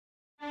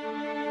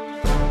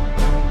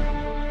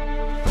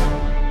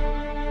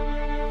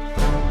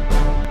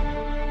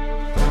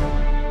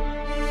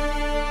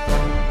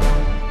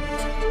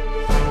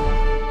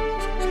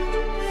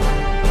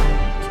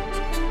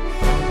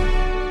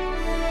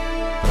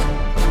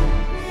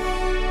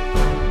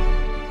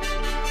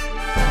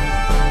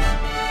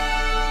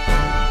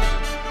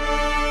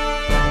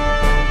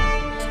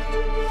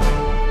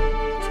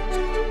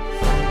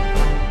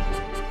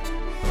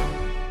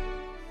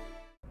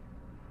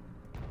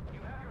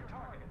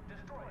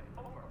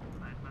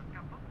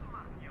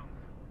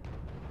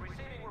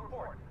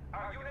report.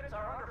 Our units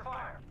are under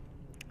fire.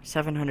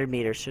 700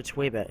 meters, so it's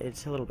way better.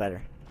 It's a little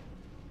better.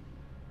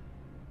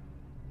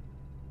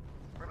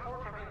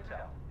 Report from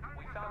Intel.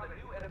 We found a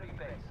new enemy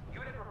base.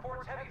 Unit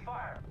reports heavy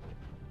fire.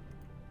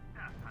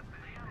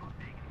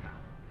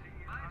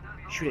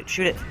 Shoot it,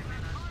 shoot it.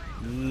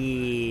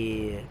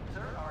 Yeah.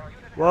 Sir, our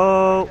unit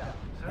Whoa. has been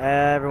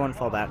Everyone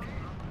fall back.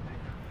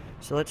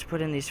 So let's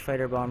put in these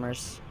fighter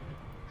bombers.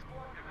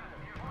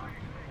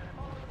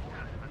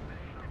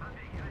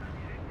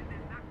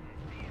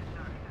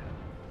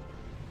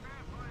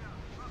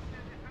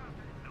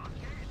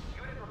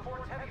 Unit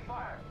reports heavy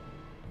fire.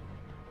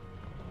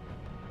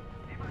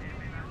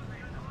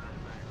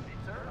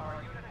 Sir,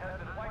 our unit has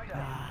been wiped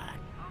out. Ah,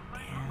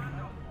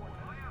 damn.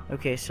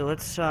 Okay, so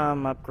let's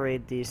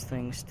upgrade these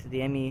things to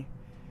the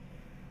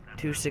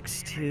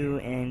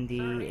ME-262 and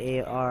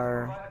the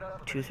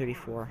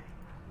AR-234.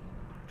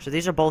 So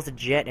these are both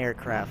jet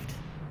aircraft.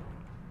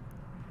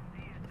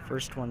 The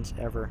first ones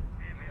ever.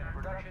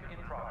 Production in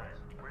progress.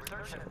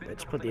 Research So has been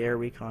let's put the air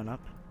recon up.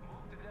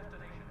 Move to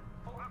destination.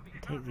 Full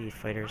speed. Take the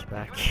fighters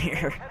back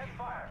here. Heavy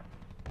fire.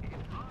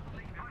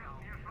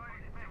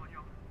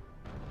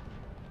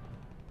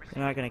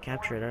 They're not gonna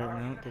capture it. I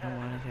don't know. They don't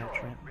want to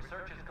capture it.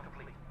 Research is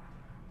complete.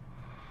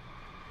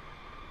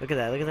 Look at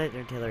that. Look at that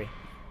artillery.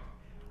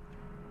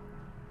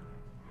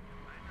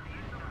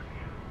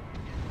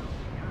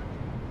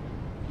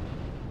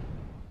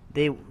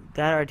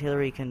 That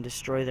artillery can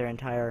destroy their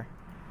entire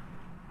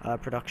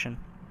production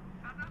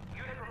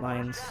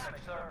lines.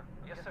 Damage, sir.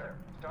 Yes, sir.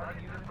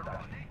 Starting unit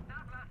production.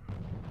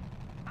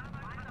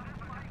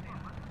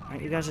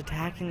 Aren't you guys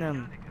attacking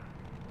them?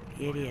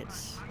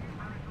 Idiots.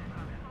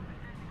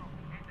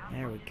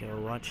 There we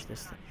go. Watch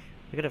this thing.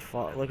 Look at it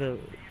fall. Look at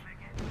it.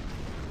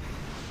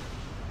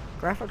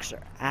 Graphics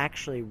are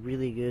actually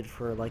really good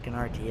for like an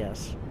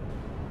RTS.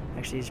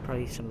 Actually, these are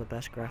probably some of the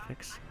best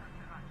graphics.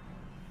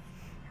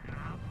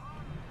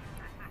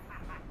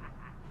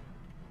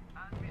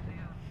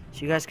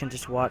 So you guys can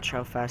just watch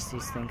how fast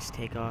these things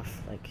take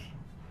off. Like,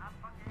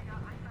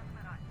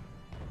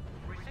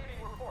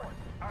 Receiving report.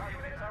 Our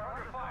units are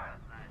under fire.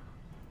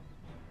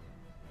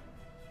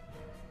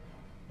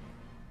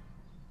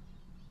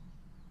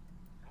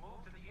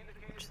 Move to the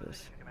indicated watch this.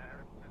 position,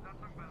 Commander.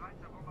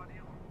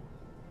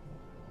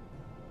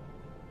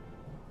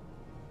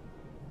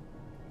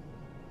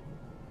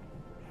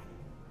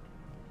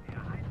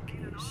 Okay,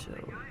 so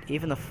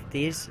even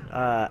these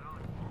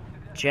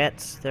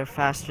jets, they're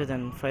faster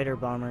than fighter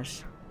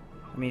bombers.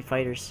 I mean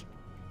fighters.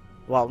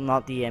 Well,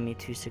 not the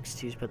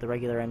ME-262s, but the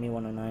regular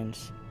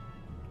ME-109s.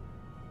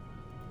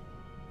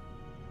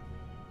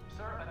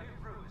 Sir, a new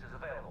RUSE is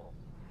available.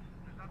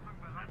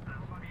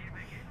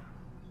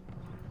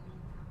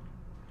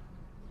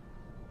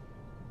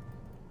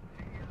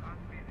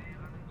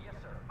 Yes,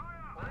 sir.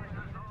 Ordering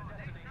unit to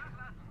destination.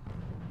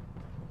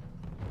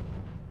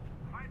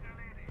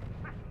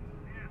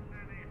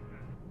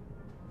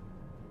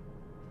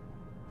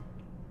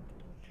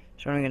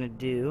 So what I'm gonna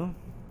do,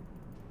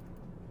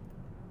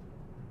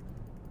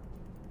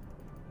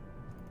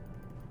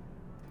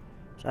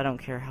 so I don't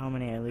care how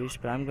many I lose,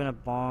 but I'm gonna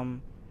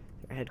bomb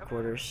their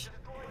headquarters.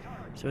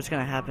 So what's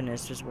gonna happen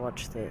is, just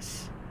watch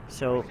this.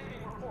 So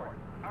Receiving report.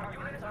 Our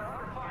units are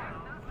under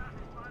fire.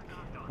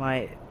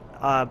 my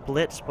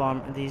blitz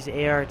bomb, these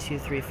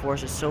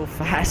AR-234s are so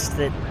fast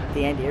that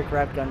the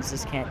anti-aircraft guns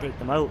just can't take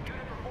them out.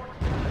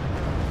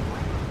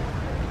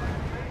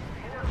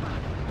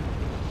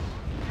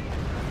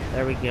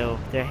 There we go.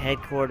 Their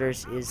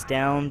headquarters is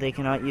down. They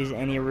cannot use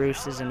any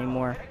RUSEs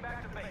anymore.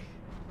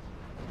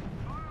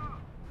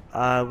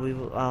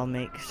 I'll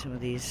make some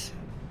of these.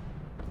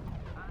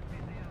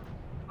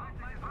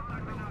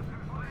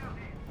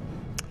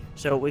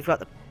 So we've got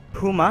the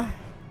Puma,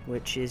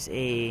 which is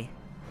a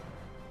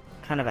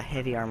kind of a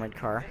heavy armored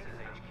car.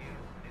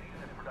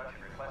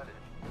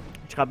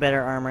 It's got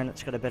better armor and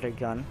it's got a better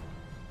gun.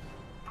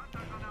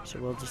 So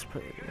we'll just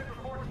put it here.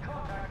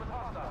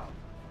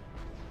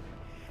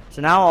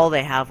 So now all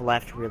they have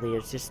left really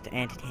is just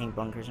anti-tank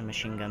bunkers and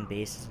machine gun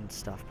bases and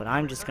stuff. But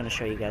I'm just going to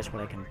show you guys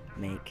what I can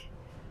make.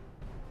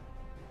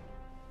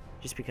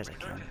 Just because I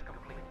can.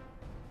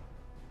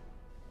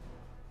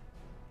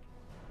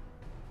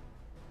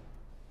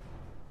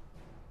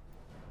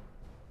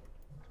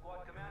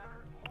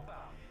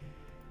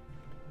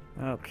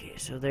 Okay,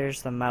 so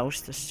there's the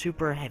Mouse, the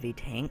super heavy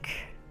tank.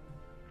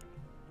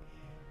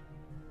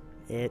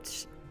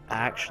 It's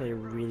actually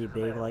really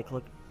big, like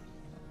look.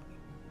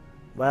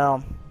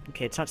 Well,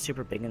 okay, it's not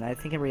super big, and I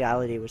think in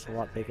reality it was a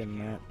lot bigger than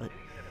that, but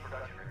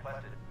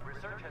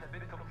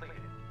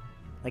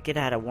like it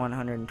had a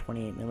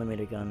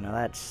 128mm gun. Now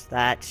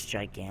that's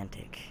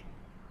gigantic.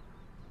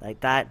 Like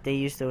that, they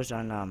used those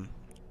on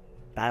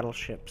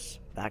battleships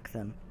back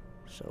then.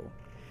 So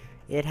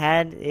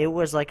it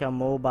was like a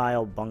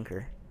mobile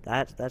bunker.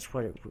 That's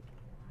what it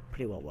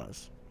pretty well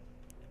was.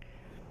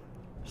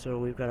 So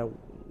we've got a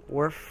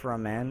Wharf for a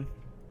Man.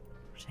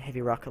 There's a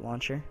heavy rocket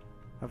launcher.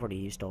 I've already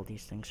used all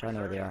these things, so I know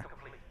where they are.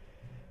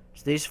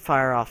 So these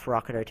fire off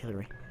rocket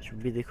artillery. It's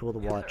really cool to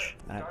watch,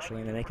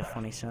 actually, and they make a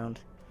funny sound.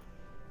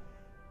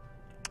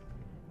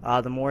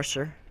 The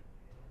Morser.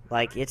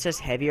 Like, it says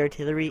heavy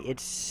artillery.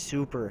 It's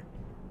super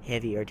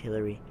heavy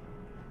artillery.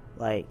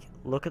 Like,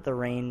 look at the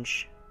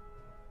range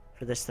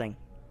for this thing.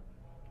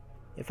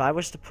 If I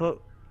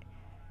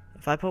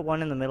put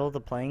one in the middle of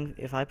the playing,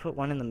 if I put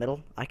one in the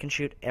middle, I can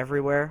shoot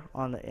everywhere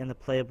in the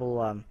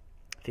playable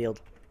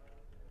field.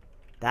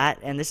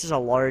 And this is a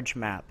large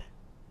map.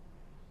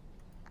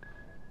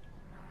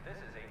 This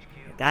is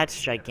HQ.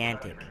 That's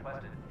gigantic.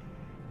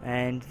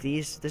 And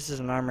this is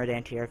an armored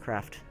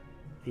anti-aircraft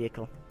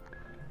vehicle.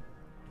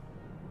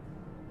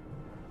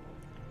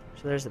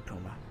 So there's the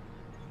Puma.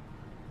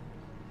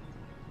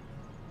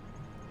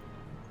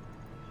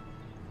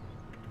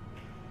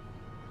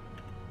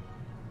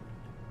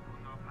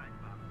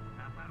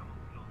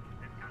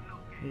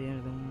 The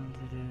other one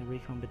to the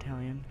recon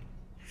battalion.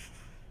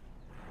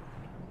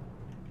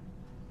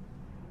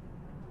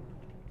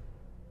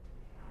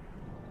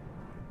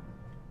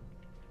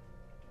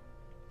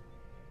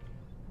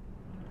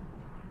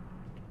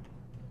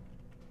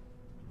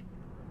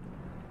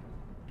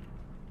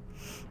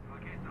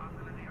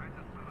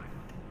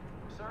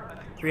 Sir,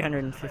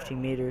 350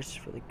 meters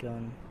for the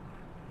gun.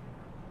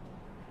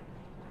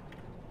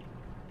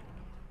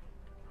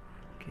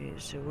 Okay,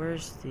 so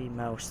where's the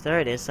mouse? There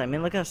it is. I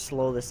mean, look how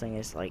slow this thing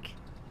is. Like,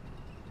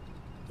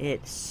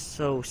 it's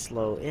so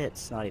slow.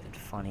 It's not even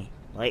funny.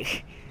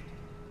 Like,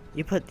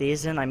 you put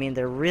these in, I mean,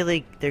 they're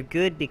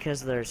good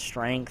because of their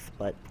strength,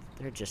 but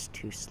they're just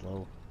too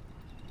slow.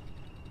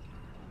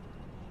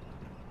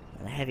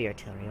 And the heavy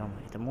artillery, oh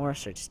my, the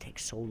Morser just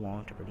takes so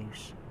long to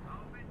produce.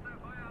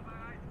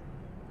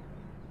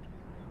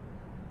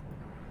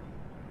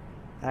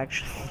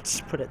 Actually,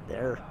 let's put it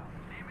there.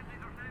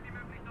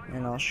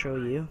 And I'll show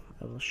you.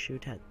 I will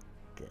shoot at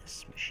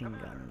this machine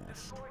gun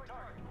nest.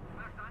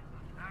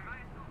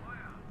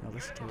 Now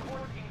listen to it.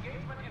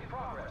 engagement in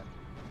progress.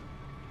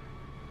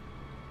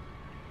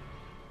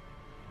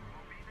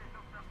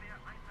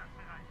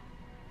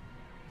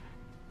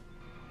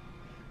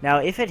 Now,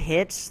 if it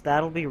hits,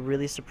 that'll be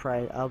really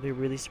surprised. I'll be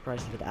really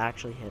surprised if it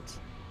actually hits.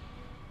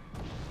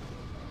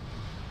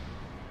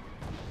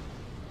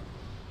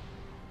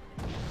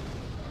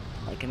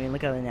 Like, I mean,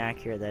 look how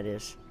inaccurate that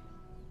is.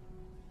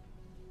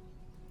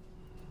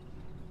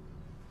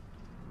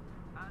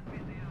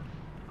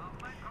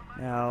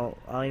 Now,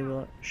 I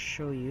will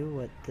show you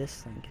what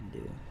this thing can do.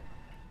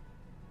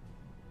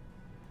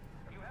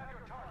 You have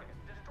your target.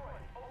 Destroy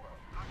it. Over.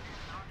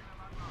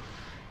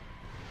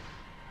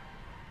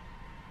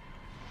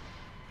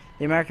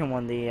 The American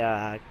one,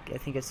 I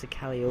think it's the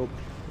Calliope,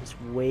 is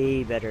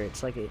way better.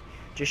 It's like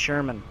just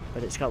Sherman,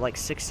 but it's got like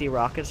 60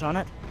 rockets on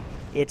it.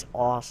 It's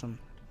awesome.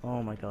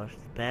 Oh my gosh,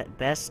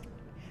 best,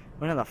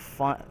 one of the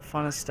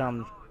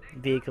funnest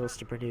vehicles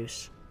to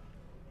produce.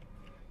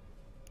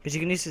 Because you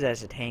can use it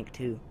as a tank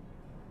too.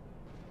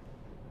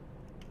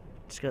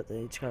 It's got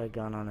a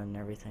gun on it and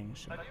everything.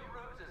 So A new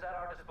ruse is at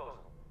our disposal.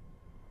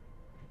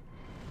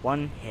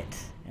 one hit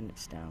and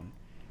it's down.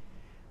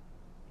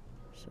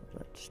 So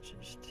let's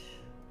just.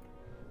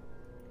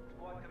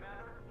 Squad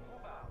commander,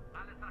 move out.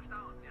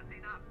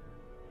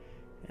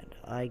 And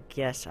I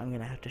guess I'm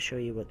gonna have to show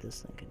you what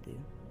this thing can do.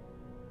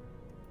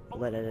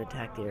 Let it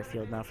attack the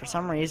airfield. Now, for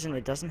some reason,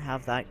 it doesn't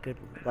have that good,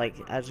 like,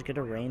 as good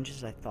a range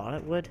as I thought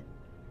it would.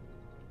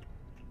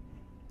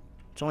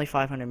 It's only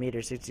 500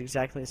 meters. It's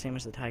exactly the same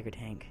as the Tiger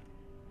tank.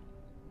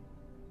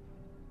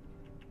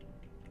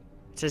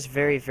 It says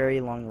very, very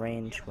long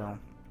range. Well,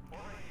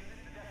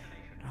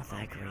 not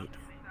that great.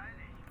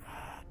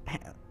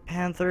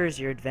 Panther is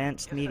your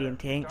advanced medium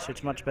tank, so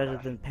it's much better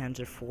than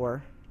Panzer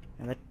IV.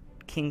 And the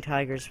King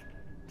Tiger's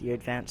your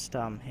advanced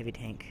heavy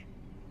tank.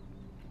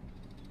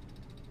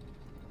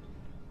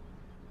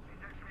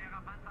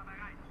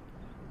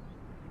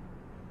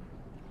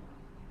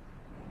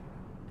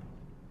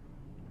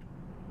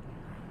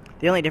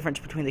 The only difference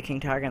between the King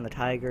Tiger and the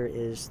Tiger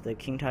is the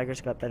King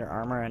Tiger's got better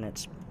armor and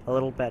it's a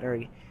little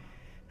better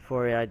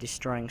for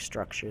destroying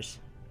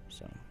structures.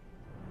 So.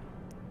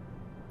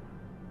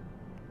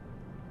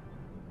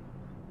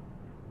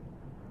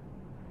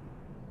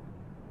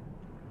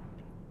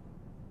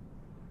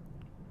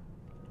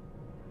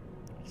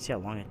 See how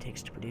long it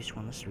takes to produce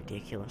one. This is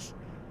ridiculous.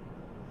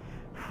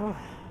 Whew.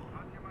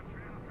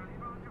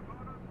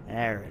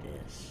 There it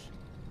is.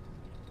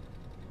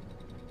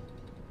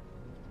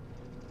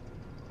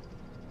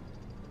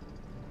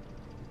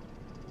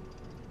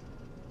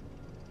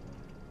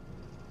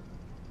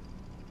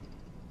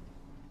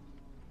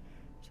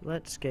 So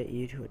let's get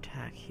you to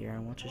attack here,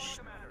 and we'll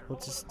just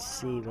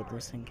see what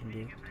this thing can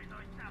do.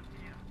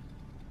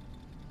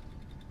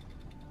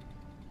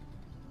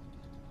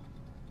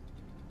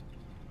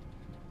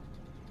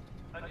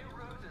 A new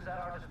ruse is at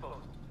our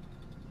disposal.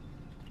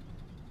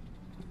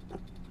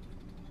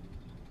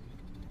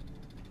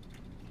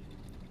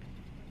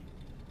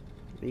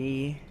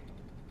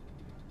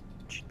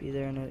 Should be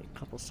there in a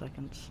couple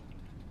seconds.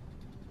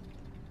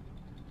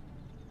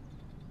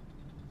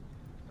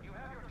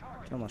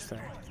 It's almost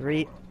there.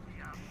 3,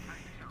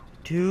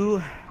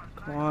 2,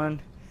 come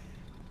on.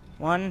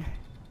 1.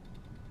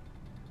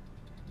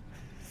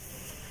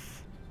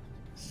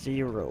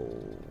 0.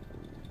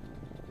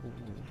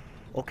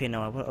 Okay,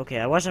 no, I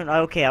wasn't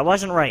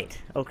right.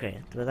 Okay,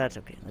 but that's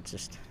okay. Let's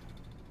just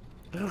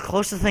look how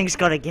close the thing's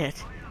gotta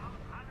get.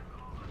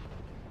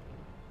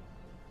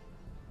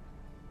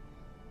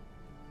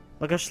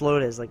 Look how slow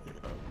it is. Like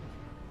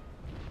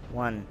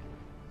 1,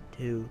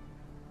 2,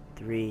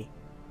 3,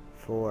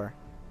 4,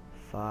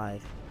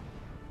 5.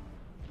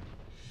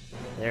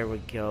 There we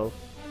go.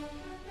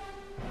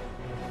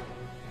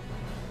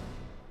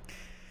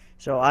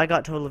 So I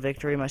got total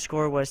victory. My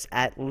score was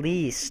at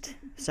least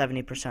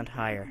 70%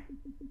 higher.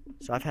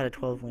 So I've had a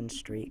 12-win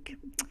streak.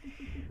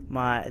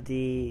 My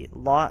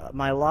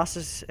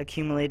losses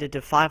accumulated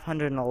to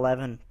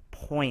 511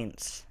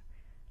 points,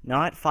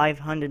 not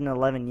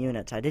 511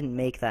 units. I didn't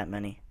make that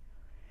many.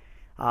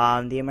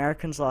 The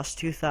Americans lost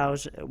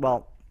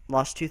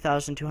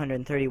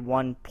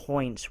 2,231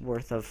 points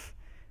worth of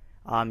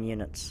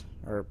units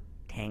or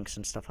tanks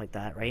and stuff like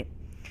that, right?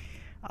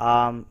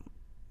 And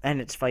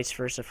it's vice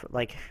versa for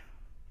like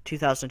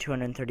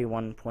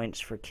 2,231 points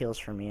for kills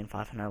for me and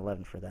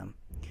 511 for them.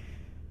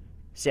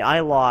 See, I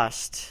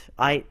lost.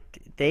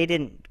 They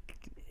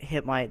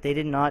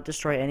did not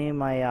destroy any of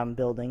my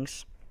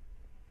buildings.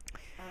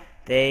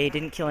 They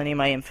didn't kill any of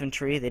my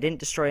infantry. They didn't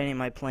destroy any of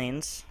my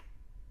planes.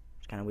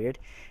 It's kind of weird.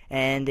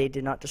 And they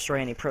did not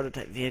destroy any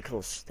prototype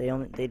vehicles.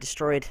 They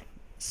destroyed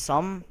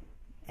some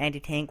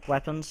anti-tank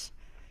weapons,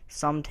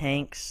 some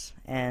tanks,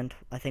 and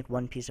I think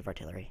one piece of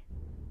artillery.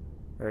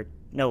 Or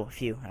no, a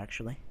few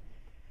actually.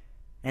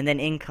 And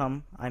then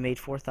income, I made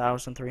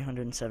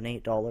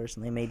 $4,378,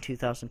 and they made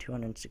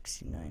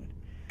 $2,269.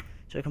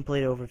 So a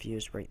complete overview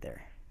is right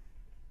there.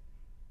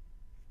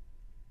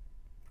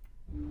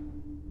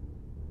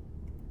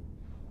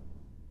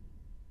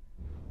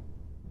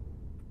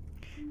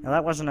 Now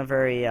that wasn't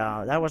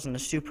a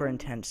super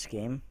intense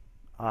game.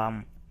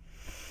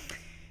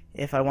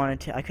 If I wanted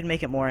to, I could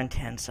make it more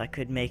intense. I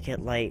could make it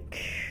like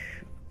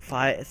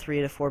 3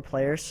 to 4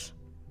 players.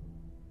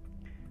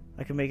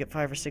 I could make it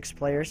 5 or 6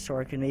 players,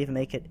 or I could even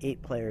make it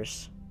 8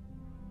 players.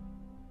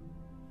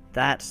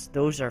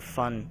 Those are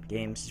fun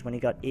games, is when you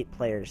got 8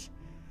 players.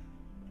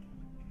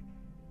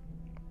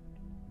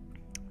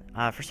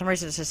 For some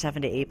reason it says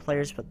 7 to 8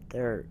 players, but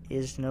there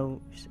is no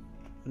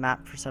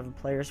map for 7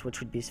 players, which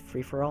would be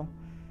free for all.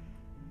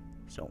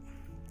 So,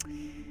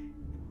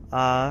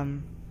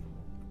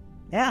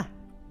 yeah,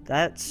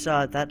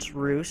 that's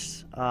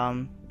RUSE.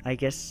 I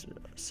guess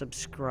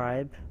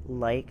subscribe,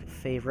 like,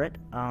 favorite.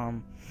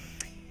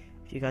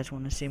 If you guys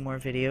want to see more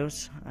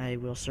videos, I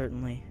will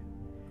certainly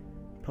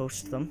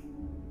post them.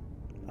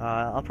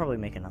 I'll probably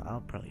make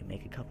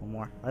a couple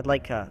more. I'd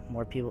like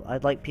more people.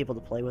 I'd like people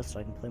to play with,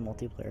 so I can play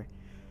multiplayer.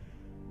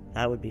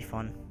 That would be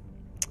fun.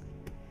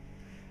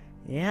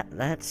 Yeah,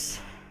 that's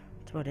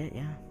about it.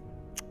 Yeah.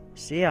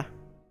 See ya.